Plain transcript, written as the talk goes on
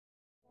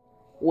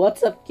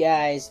What's up,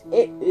 guys?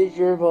 It is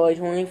your boy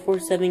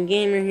 24/7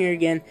 Gamer here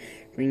again,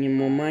 bringing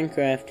more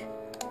Minecraft.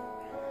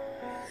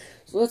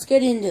 So let's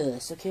get into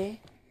this,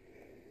 okay?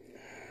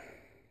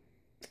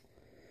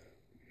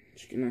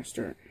 Just gonna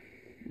start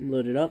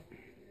load it up.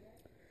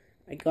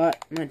 I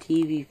got my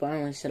TV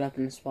finally set up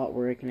in a spot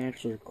where I can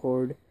actually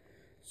record.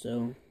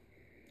 So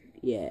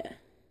yeah.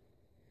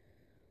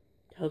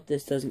 Hope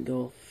this doesn't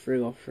go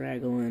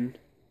fraggling,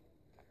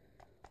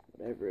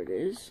 whatever it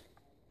is.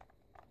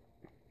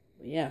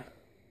 But yeah.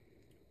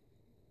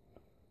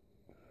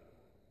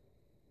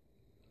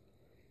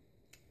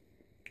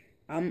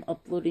 I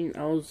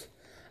was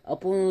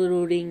uploading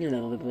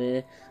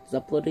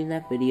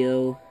that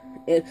video.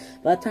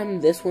 By the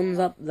time this one's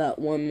up, that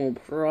one will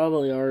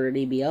probably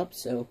already be up,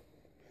 so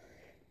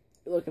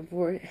looking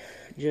for it.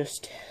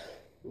 Just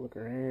look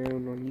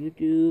around on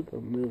YouTube, or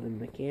moving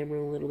the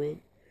camera a little bit,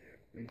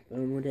 my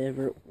phone,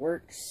 whatever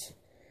works.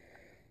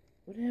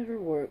 Whatever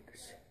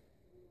works.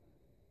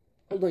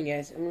 Hold on,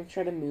 guys, I'm gonna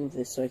try to move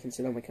this so I can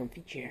sit on my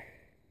comfy chair.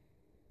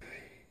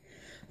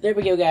 There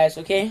we go, guys,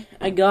 okay?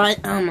 I got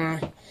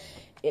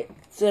it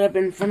set up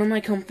in front of my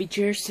comfy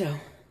chair, so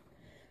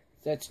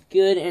that's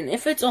good. And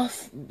if it's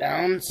off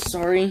balance,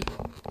 sorry,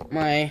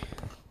 my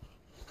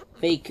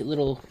fake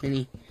little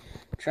mini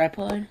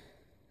tripod,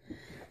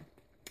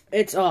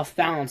 it's off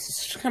balance.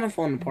 It's kind of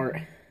falling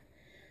apart.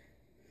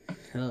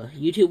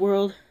 YouTube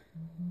world.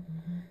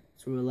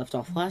 That's where we left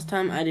off last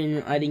time. I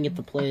didn't get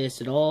to play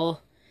this at all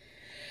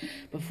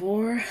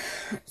before.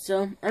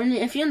 So I mean,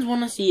 if you guys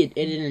want to see it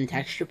edited in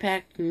texture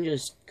pack, you can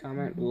just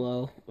comment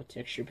below what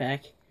texture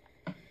pack.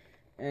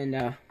 And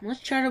let's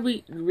try to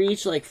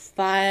reach like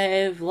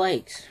 5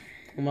 likes.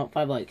 About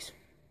 5 likes.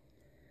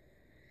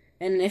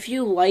 And if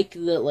you like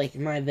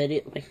my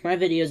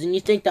videos, and you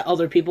think that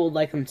other people would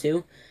like them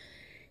too,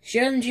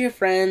 share them to your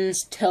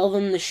friends. Tell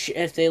them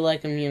if they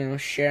like them,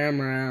 share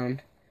them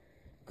around.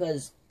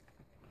 Because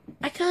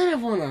I kind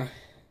of want to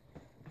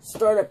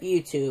start up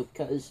YouTube.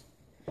 Because,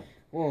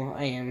 well,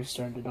 I am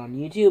started on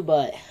YouTube,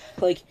 but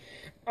like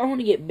I want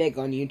to get big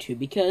on YouTube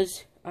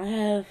because I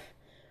have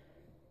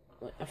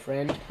a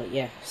friend. But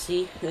yeah,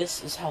 see,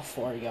 this is how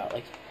far I got.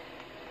 Like,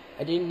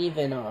 I didn't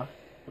even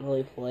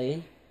really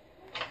play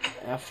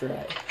after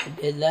I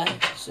did that,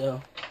 so,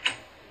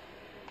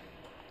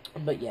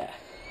 but yeah.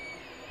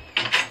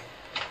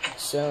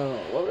 So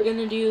what we're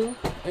gonna do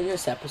in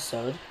this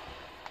episode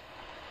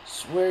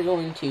is we're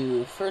gonna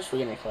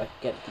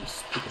get these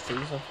stupid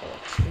things off our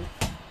tree.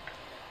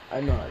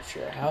 I'm not a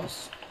share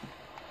house.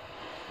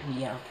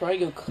 Yeah, I'll probably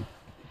go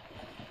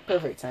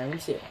perfect time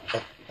too.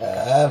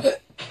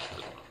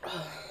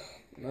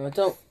 No,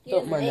 don't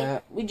mind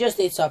that. We just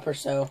ate supper,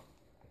 so.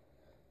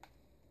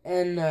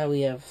 And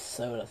we have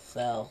soda.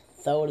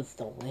 Soda's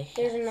delicious.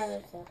 Here's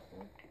another soda.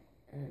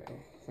 Oh,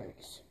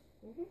 thanks.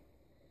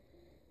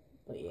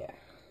 But yeah,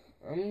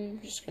 I'm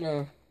just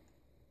gonna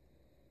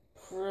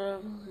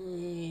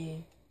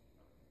probably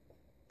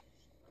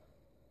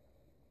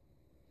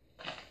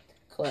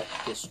collect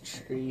this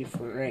tree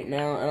for right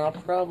now, and I'll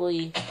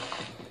probably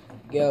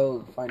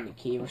go find a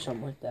cave or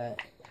something like that.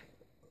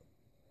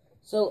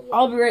 So,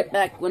 I'll be right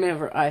back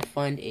whenever I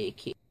find a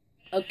key.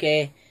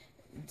 Okay,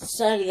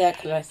 decided that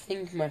because I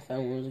think my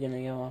phone was going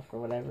to go off or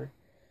whatever.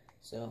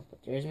 So,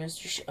 but there's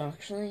Mr.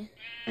 Actually.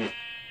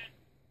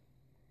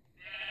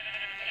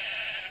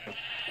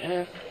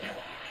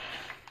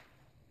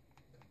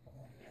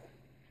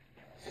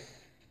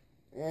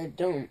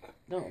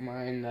 Don't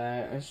mind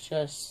that. It's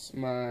just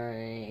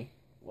my,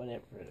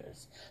 whatever it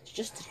is. It's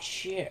just a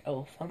chair.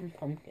 Oh, fun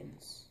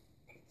pumpkins.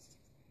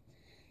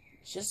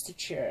 It's just a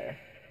chair.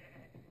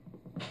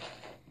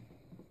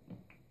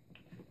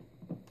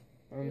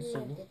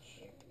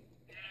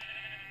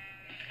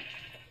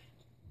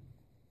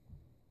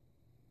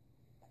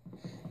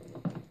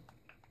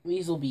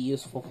 These will be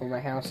useful for my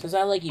house because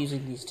I like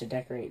using these to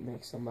decorate and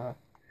make some like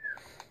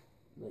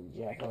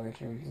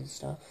jack-o'-lanterns and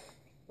stuff.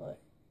 But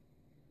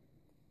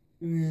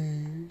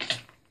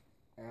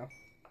ow.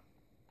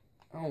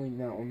 I'll leave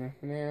that one there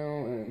for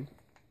now. And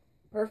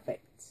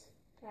perfect.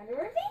 Time to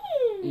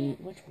reveal.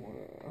 Which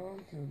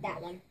one?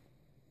 That one.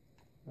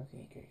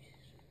 Okay, great.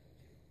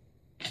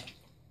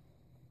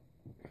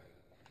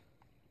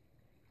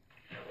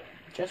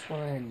 Just what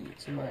I need,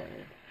 some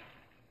iron.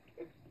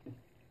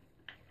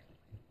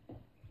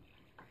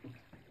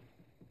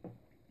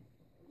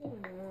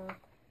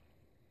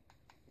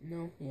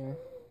 No, yeah.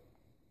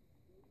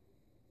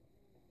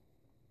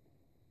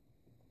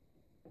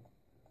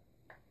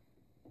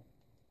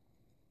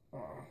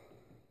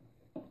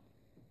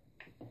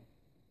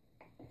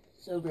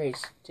 So,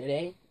 Grace,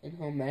 today in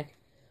home ec,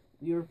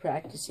 we were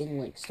practicing,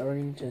 like,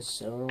 starting to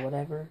sew or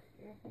whatever.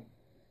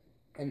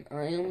 And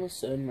I almost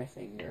sewed my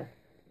finger.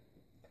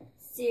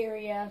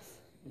 Serious?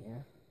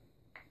 Yeah.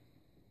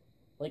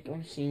 Like, my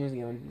machine was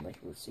going, like,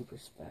 it was super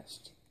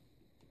fast.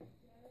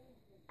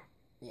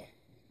 Yeah.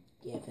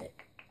 Give it.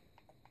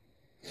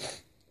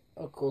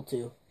 Oh, cool,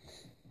 too.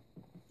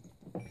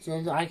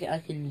 So, I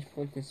can just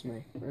put this in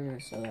my burner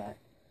so that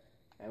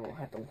I won't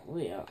have to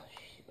wait. Oh,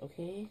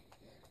 okay.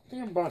 I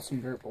think I brought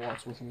some dirt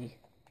blocks with me.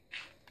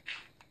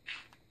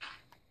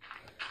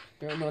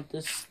 I don't know what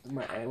this.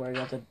 Where I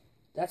got the.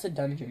 That's a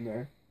dungeon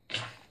there. I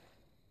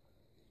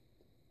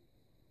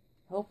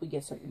hope we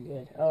get something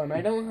good. Oh, and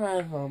I don't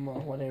have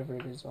whatever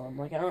it is on.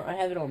 Like I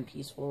have it on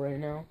peaceful right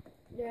now.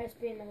 There has to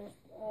be another.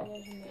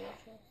 There's another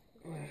chest.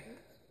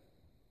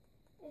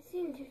 I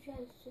seen 2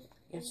 chests. Just.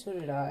 Yeah, so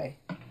did I.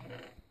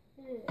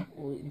 What is it?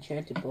 Well,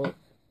 enchanted book.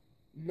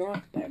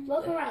 Not back.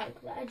 Look around.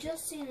 I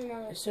just seen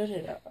another. So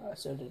did I.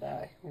 So did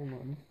I. Hold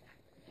on.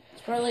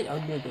 It's probably like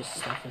under this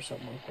stuff or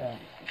something like that.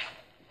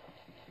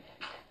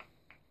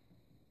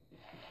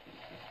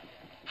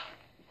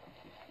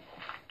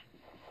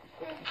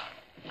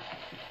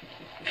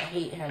 I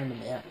hate having the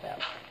map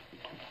out.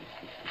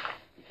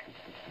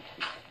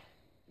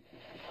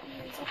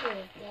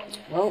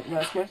 Well,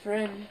 that's my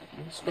friend.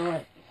 It's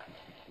not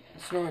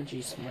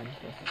Jason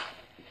Minecraft.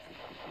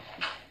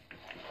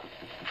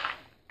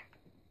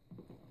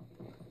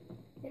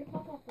 Did it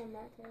pop up on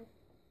that too?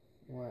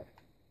 What?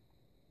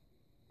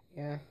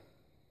 Yeah,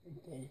 it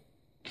did.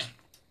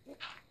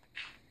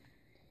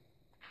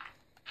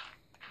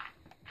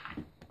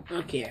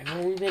 Okay, I've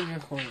only been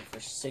recording for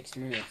 6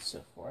 minutes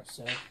so far,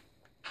 so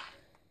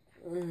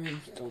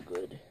still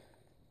good.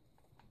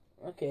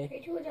 Okay.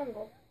 Straight to a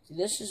jungle. See,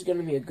 this is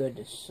gonna be a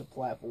good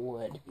supply of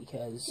wood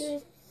because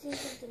Dude, see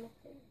something up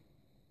there.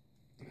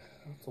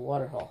 it's a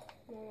waterfall.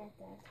 No, not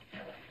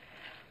that.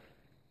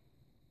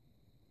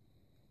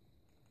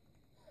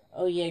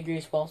 Oh yeah,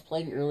 Grace, while I was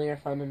playing earlier, I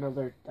found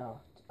another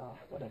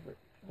whatever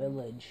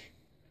village.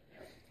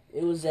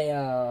 It was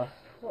a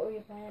What were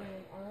you playing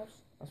on? Ours?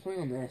 I was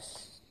playing on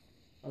this.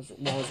 I was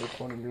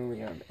recording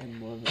earlier in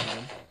the living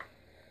room.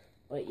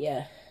 But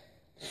yeah.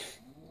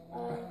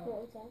 What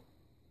was that?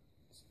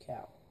 It's a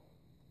cow.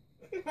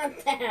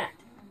 Not that.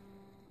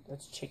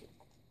 That's chicken.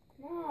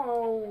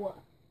 No.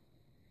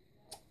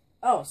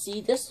 Oh,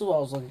 see, this is what I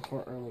was looking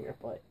for earlier,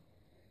 but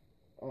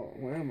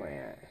where am I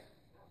at?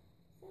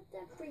 Is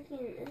that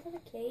freaking? Is that a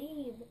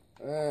cave?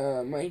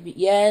 Might be.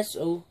 Yes,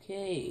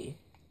 okay.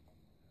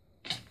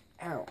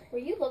 Ow. Were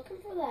you looking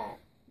for that?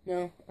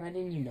 No, I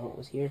didn't even know it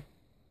was here.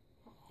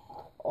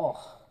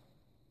 Oh.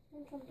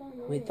 Wait,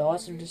 With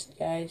awesome, just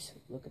guys,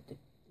 look at the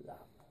lava.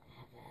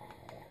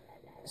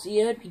 See,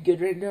 it'd be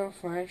good right now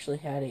if I actually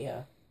had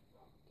a,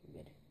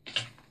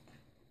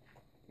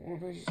 Why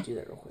don't I just do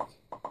that real quick?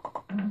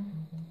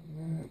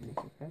 Make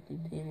a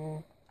crafting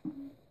table.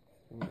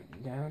 Throw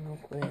it down real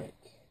quick.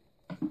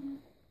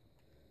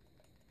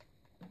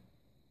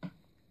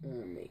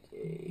 Make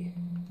a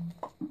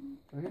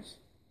furnace.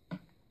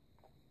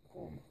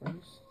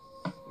 Furnace.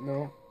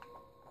 No.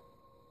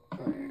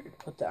 Iron.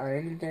 Put the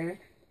iron in there.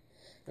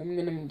 I'm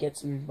gonna get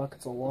some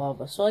buckets of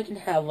lava so I can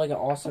have like an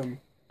awesome,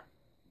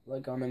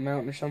 like on a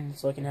mountain or something,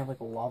 so I can have like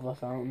a lava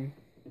fountain.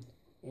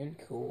 And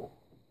cool.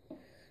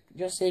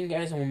 Just saying,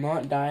 guys, I will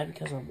not die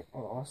because I'm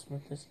awesome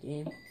at this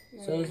game.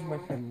 No, So is my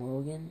friend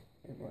Logan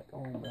and like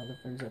all my other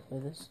friends that play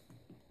this.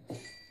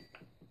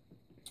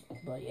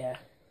 But yeah.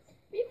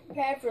 Be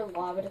prepared for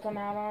lava to come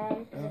out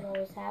on, because it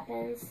always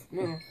happens.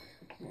 No,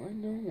 I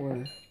know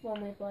where.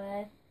 When we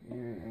play. Yeah,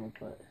 no,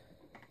 but.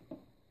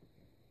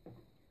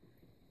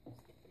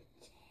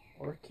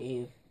 Or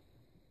cave.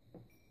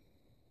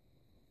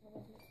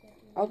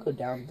 I'll go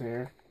down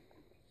there.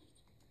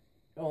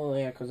 Oh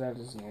yeah, because that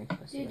is the only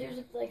place. Dude, there's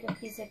like a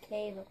piece of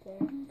cave up there.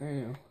 I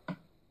know.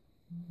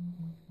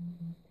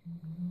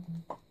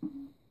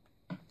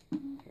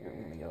 Here,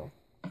 let me go.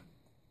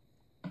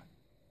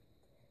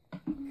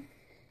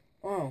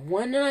 Oh,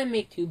 when did I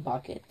make 2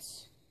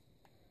 buckets?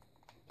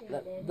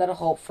 That'll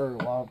help for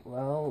lava.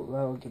 Well,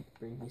 that'll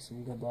bring me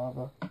some good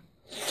lava.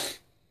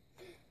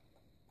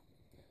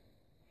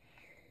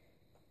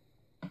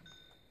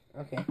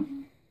 Okay.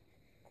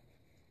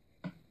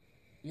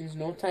 You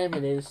know what time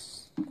it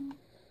is.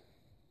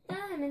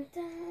 Diamond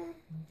time.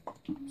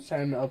 It's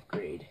time to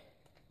upgrade.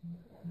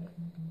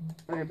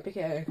 Iron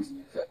pickaxe.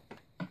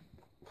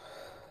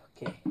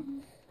 Okay.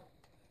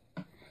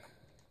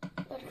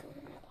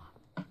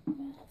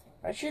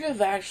 I should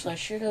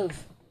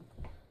have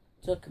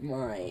took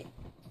my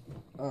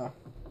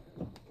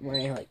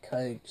like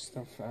cutting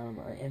stuff out of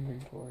my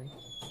inventory.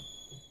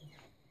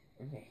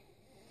 Okay.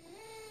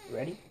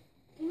 Ready?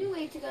 Can you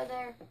wait to go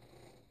there?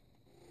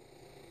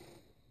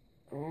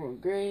 Oh,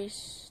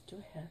 Grace, do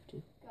I have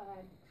to? Go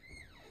ahead.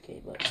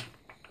 Okay, but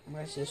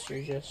my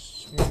sister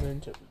just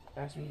wanted to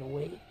ask me to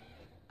wait.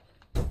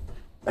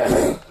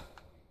 I'm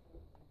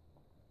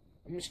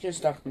just gonna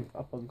stock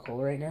up on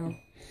coal right now.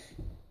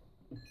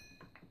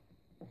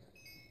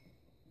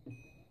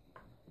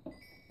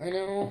 I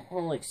know,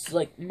 well,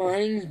 like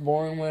mining's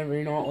boring whenever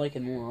you're not like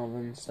in lava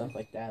and stuff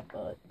like that,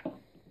 but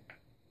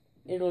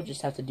it'll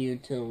just have to do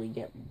until we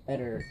get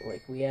better.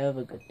 Like we have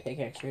a good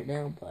pickaxe right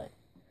now, but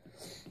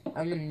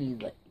I'm gonna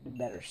need like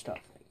better stuff.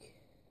 Like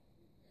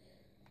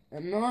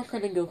I'm not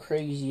gonna go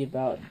crazy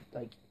about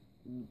like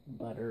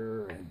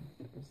butter and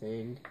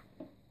everything,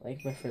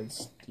 like my friend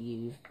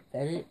Steve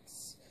Bennett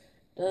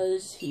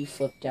does. He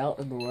flipped out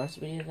in the last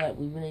video that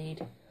we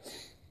made.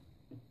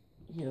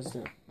 He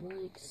doesn't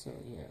like, so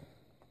yeah.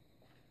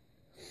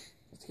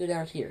 Let's go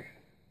down here.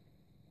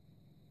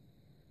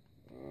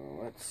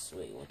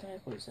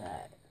 heck was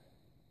that?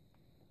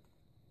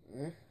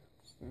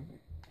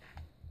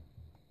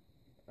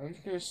 I'm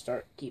just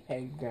gonna keep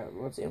hanging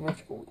down. Let's see how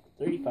much gold.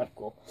 35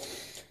 gold.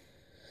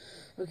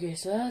 Okay,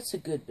 so that's a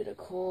good bit of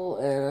coal,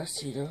 and let's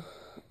see,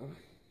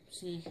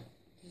 see,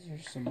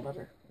 there's some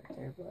butter right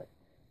there, but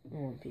no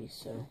one piece,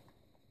 so.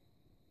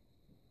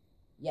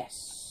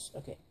 Yes,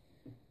 okay.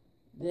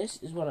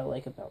 This is what I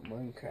like about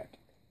Minecraft.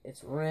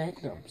 It's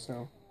random,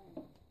 so.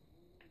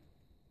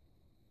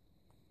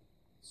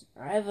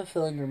 I have a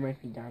feeling there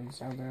might be diamonds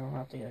down there. I'll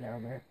have to go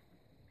down there.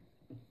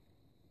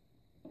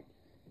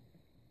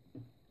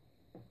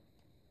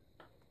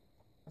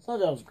 I thought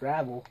that was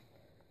gravel.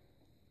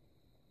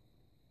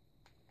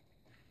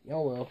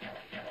 YOLO.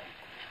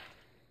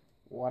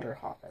 Water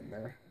hop in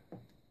there.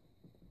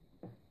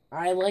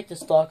 I like to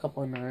stock up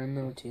on iron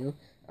though too.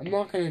 I'm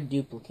not gonna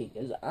duplicate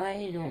because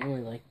I don't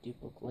really like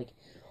duplicate. Like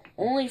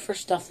only for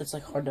stuff that's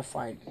like hard to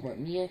find. But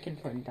me, I can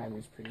find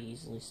diamonds pretty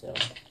easily. So.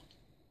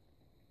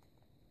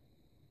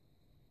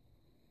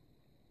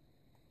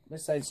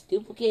 Besides,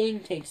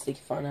 duplicating takes the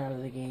fun out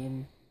of the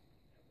game.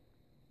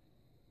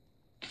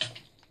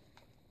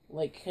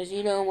 Like, because,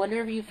 you know,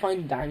 whenever you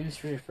find diamonds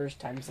for your first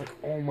time, it's like,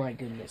 oh my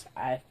goodness,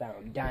 I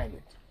found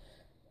diamonds.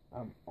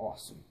 I'm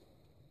awesome.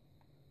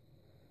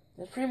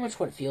 That's pretty much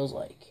what it feels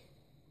like.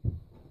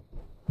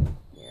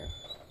 Yeah.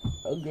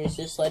 Oh, Grace,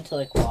 this led to,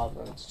 like, lava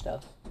and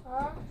stuff.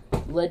 Huh?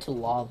 It led to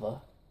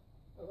lava.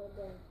 It led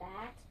to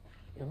that?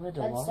 It led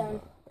to Redstone.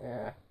 lava.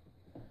 Yeah.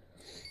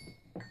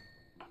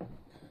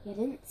 You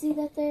didn't see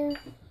that there?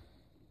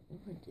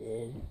 I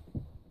did.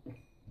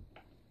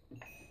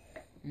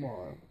 Come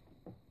on.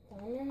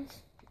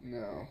 Diamonds?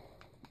 No.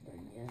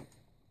 Not yet.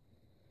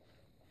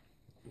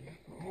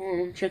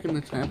 Oh, I'm checking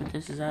the time, but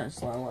this is at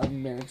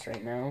 11 minutes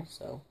right now,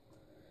 so.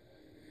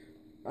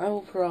 I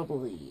will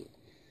probably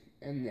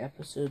end the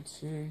episode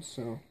soon,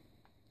 so.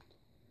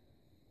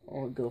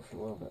 I'll go for a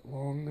little bit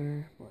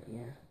longer, but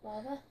yeah.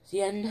 Lava?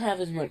 See, I didn't have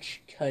as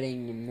much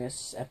cutting in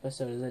this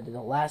episode as I did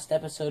the last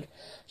episode,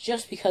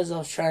 just because I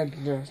was trying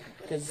to,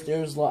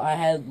 because I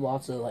had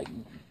lots of, like,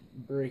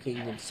 breaking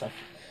and stuff.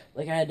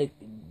 Like, I had to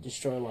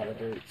destroy a lot of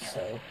dirt,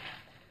 so,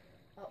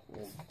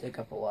 dig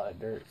up a lot of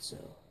dirt, so.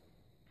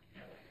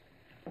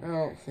 I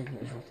don't think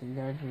there's anything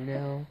down here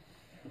now.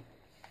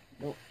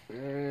 Nope.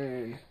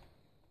 Run.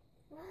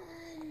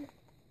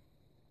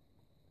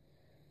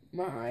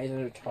 My eyes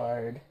are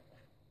tired.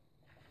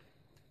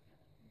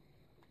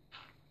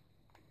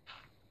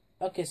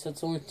 Okay, so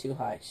it's only too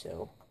high,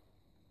 so.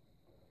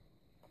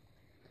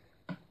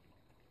 How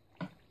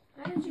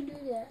did you do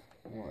that?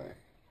 What?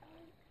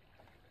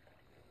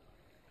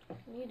 What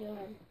are you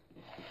doing?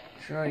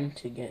 Trying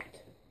to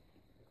get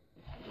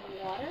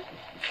Water?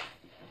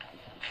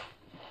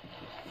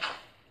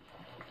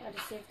 Try to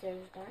see if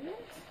there's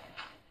diamonds?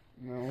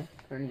 no,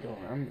 trying to go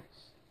around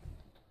this.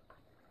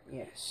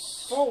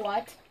 Yes. For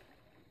what?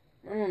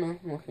 I don't know,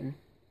 I'm looking.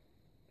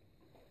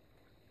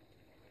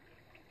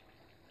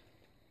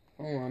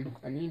 Hold on,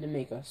 I need to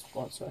make a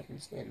spot so I can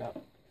stand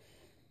up.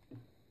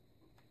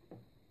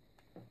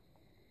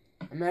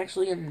 I'm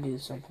actually gonna do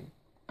something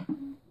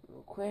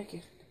real quick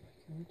if I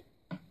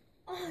could.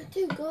 Oh,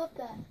 dude, go up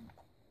that.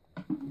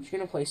 I'm just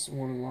gonna place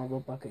one lava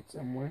bucket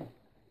somewhere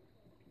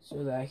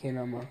so that I can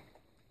have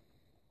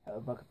a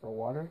bucket for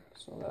water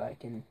so that I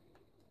can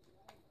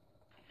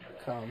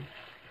come.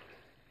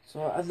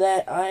 So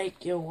that I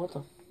go what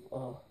the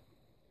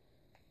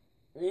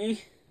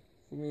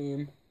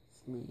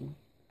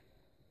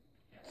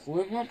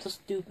Flame up the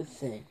stupid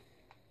thing.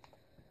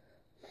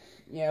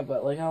 Yeah,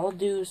 but like I'll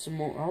do some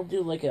more. I'll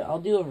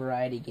do a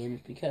variety of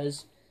games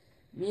because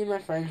me and my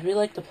friends we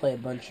like to play a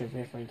bunch of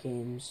different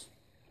games.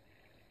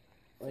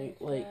 Like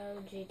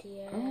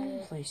GTA. I don't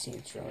want to play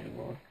Saints Row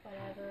anymore.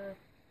 Whatever.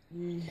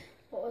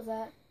 What was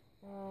that?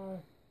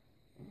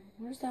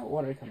 Where's that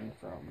water coming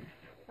from?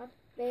 Up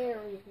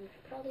there. You can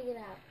probably get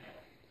out.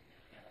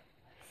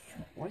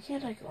 Why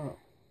can't I go?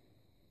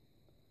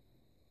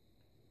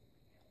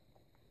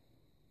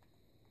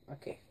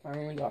 Okay,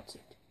 finally got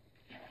it.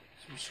 So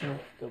I'm just gonna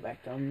go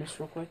back down this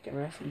real quick and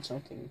I see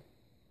something.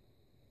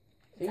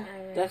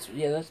 That's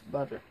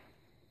butter.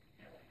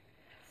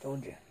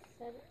 Told you.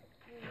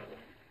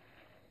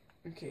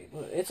 Okay,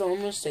 but it's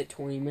almost at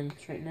 20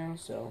 minutes right now,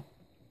 so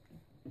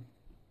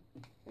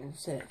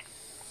let's say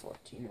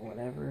 14 or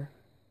whatever.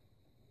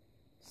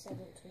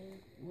 17.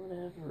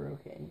 Whatever,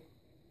 okay.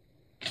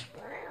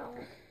 Wow.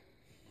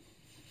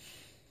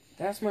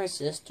 That's my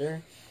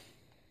sister.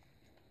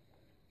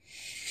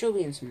 She'll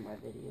be in some of my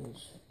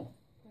videos. Oh,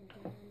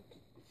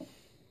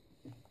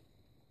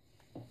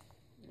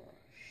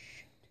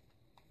 shit.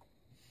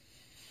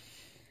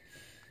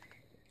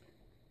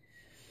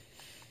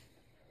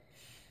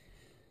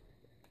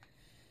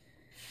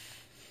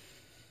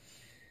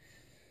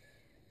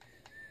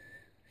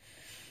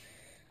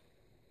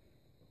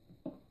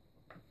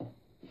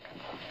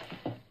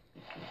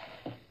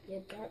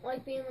 You don't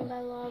like being by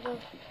lava?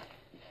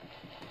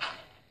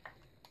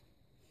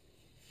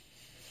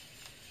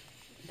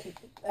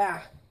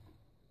 Ah.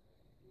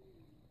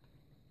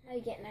 How are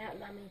you getting out,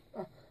 Mommy?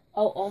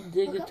 I'll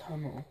dig a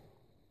tunnel.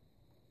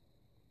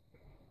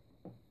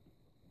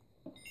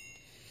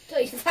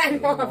 you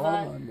find Lava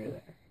lava. under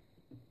there.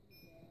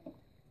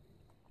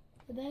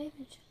 Did they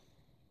even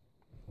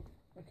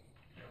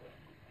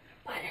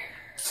butter?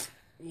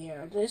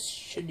 Yeah, this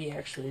should be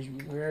actually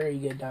a very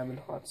good diamond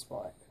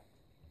hotspot.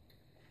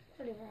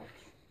 Pretty much.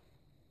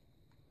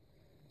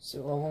 So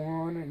level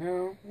 1 right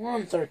now. We're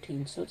on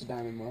 13, so it's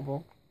diamond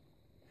level.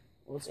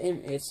 Well,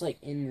 it's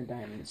like in the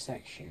diamond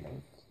section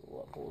of the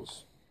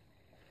levels.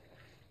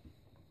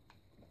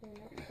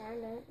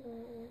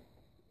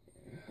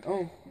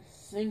 Oh, I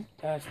think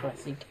that's what I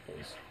think it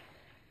is.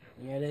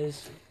 Yeah, it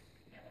is.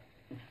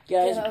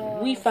 Guys,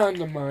 we found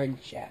the mine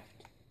shaft.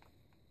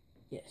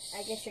 Yes.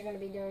 I guess you're going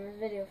to be doing this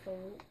video for a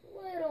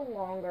little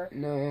longer.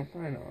 No,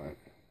 probably not.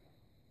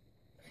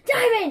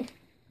 Diamond!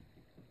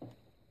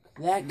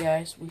 That,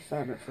 guys, we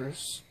found our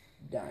first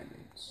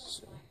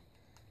diamonds. So.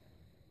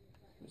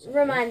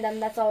 Remind them,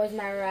 that's always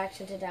my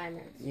reaction to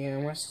diamonds. Yeah,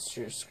 my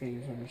sister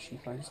screams when she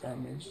finds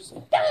diamonds. She's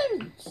like,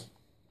 diamonds!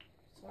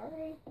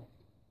 Sorry.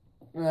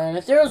 And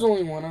if there was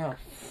only one, I'll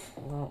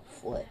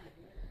flip.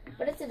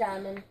 But it's a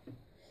diamond.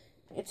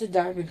 It's a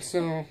diamond,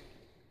 so,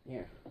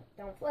 yeah.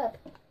 Don't flip.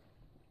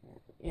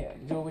 Yeah,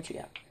 enjoy what you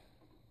got.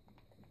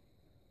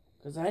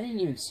 Because I didn't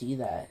even see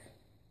that.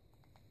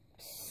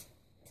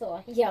 Till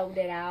I yelled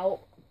it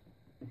out.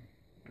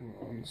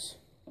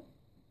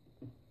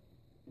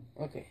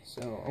 Okay,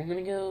 so I'm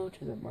gonna go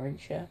to the mine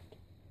shaft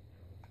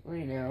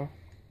right now,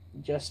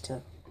 just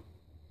to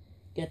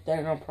get there,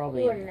 and I'll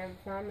probably. You wouldn't have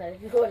found that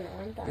if you wouldn't have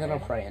went then I'll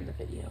probably end the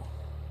video.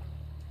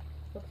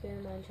 Look through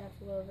the mine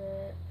shaft a little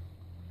bit.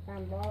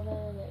 Found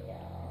lava, but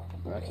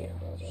yeah. Okay.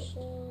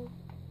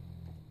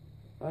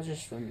 I'll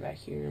just run back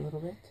here a little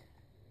bit.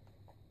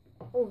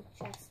 Oh,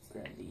 chest.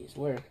 Grab these.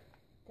 Where?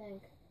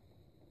 Thank.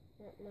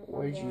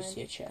 Where did you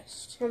see a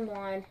chest? I'm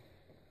blind.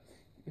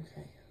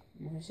 Okay.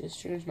 My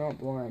sister's not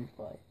blind,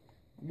 but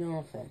no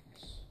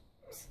offense.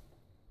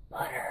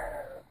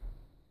 Butter.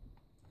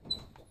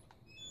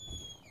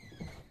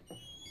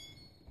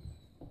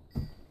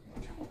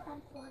 Don't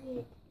unplug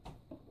it.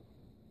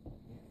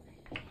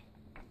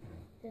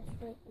 That's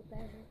right, you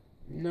better.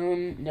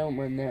 No, don't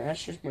mind that.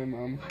 That's just my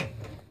mom.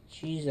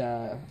 She's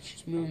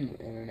moving the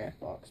internet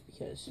box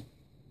because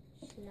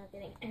she's not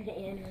getting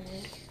any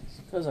internet.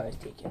 Because I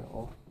take it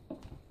all.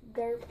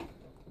 Derp.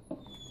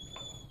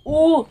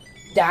 Ooh,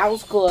 that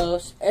was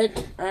close.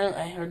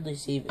 I hardly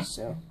save it,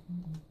 so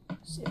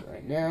save it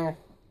right now.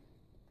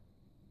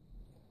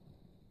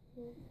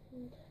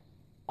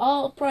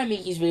 I'll probably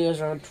make these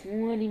videos around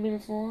 20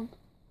 minutes long.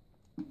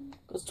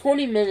 Because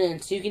 20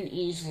 minutes, you can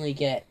easily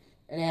get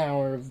an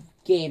hour of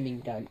gaming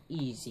done.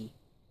 Easy.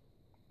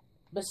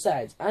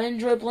 Besides, I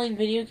enjoy playing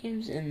video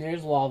games, and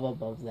there's lava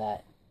above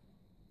that.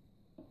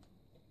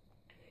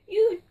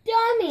 You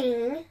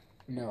dummy!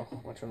 No,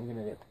 watch what I'm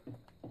gonna do.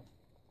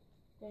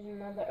 There's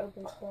another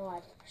open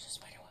spot. There's a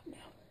spider web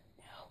now.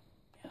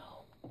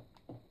 No.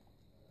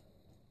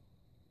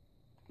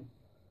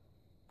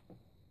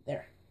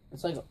 There.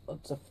 It's a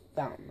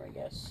fountain, I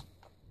guess.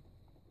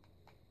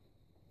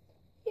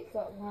 You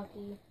got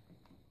lucky.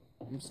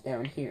 It's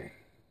down here.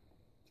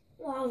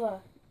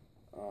 Lava.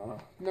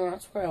 No,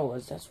 that's where I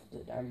was. That's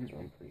where the diamonds were,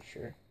 I'm pretty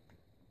sure.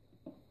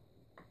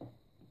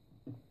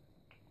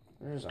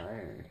 There's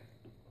iron.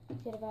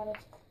 Forget about it.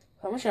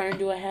 How much iron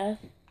do I have?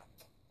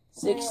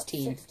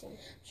 16. 16.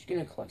 Just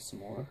gonna collect some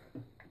more.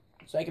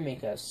 So I can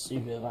make a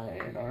suit of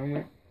iron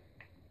armor.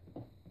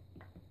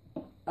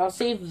 I'll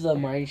save the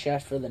mine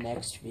shaft for the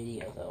next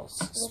video, though.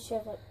 Unless you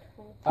have like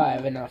 20. I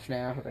have enough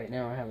now. Right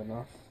now I have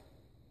enough.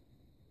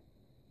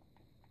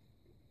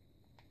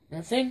 I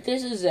think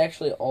this is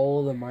actually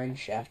all the mine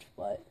shaft,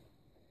 but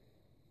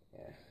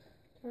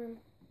yeah.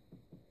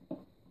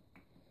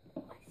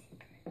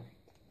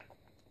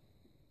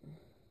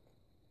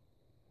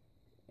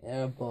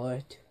 Yeah,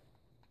 but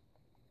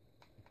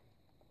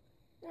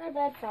Not a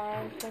bad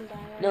find.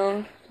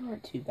 no,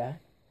 not too bad.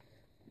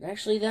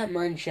 Actually, that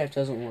mine shaft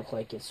doesn't look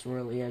like it's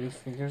really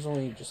anything. There's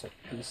only just like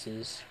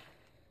pieces.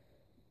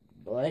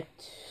 But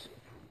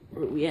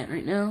where are we at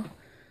right now?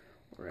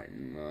 We're at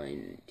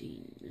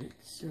 19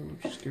 minutes, so I'm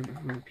just gonna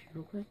hurry up here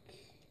real quick.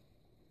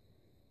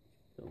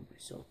 Film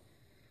myself.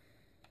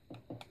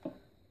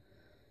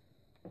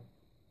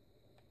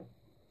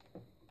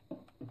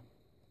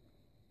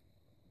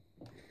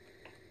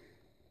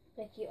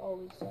 Like he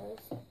always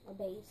does. A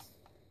base.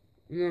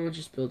 No, I'm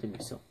just building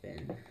myself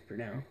in for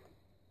now.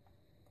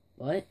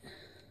 But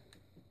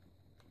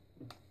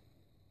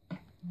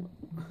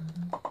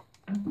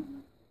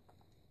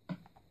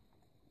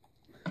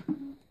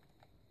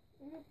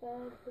Not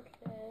bad for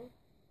today.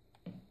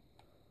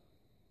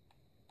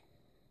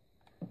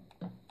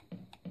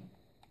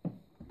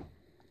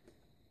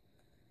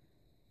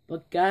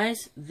 But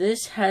guys,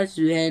 this has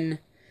been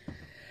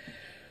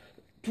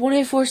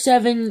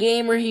 24/7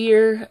 Gamer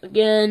here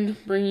again,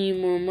 bringing you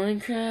more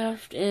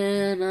Minecraft,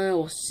 and I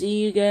will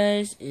see you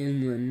guys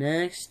in the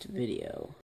next video.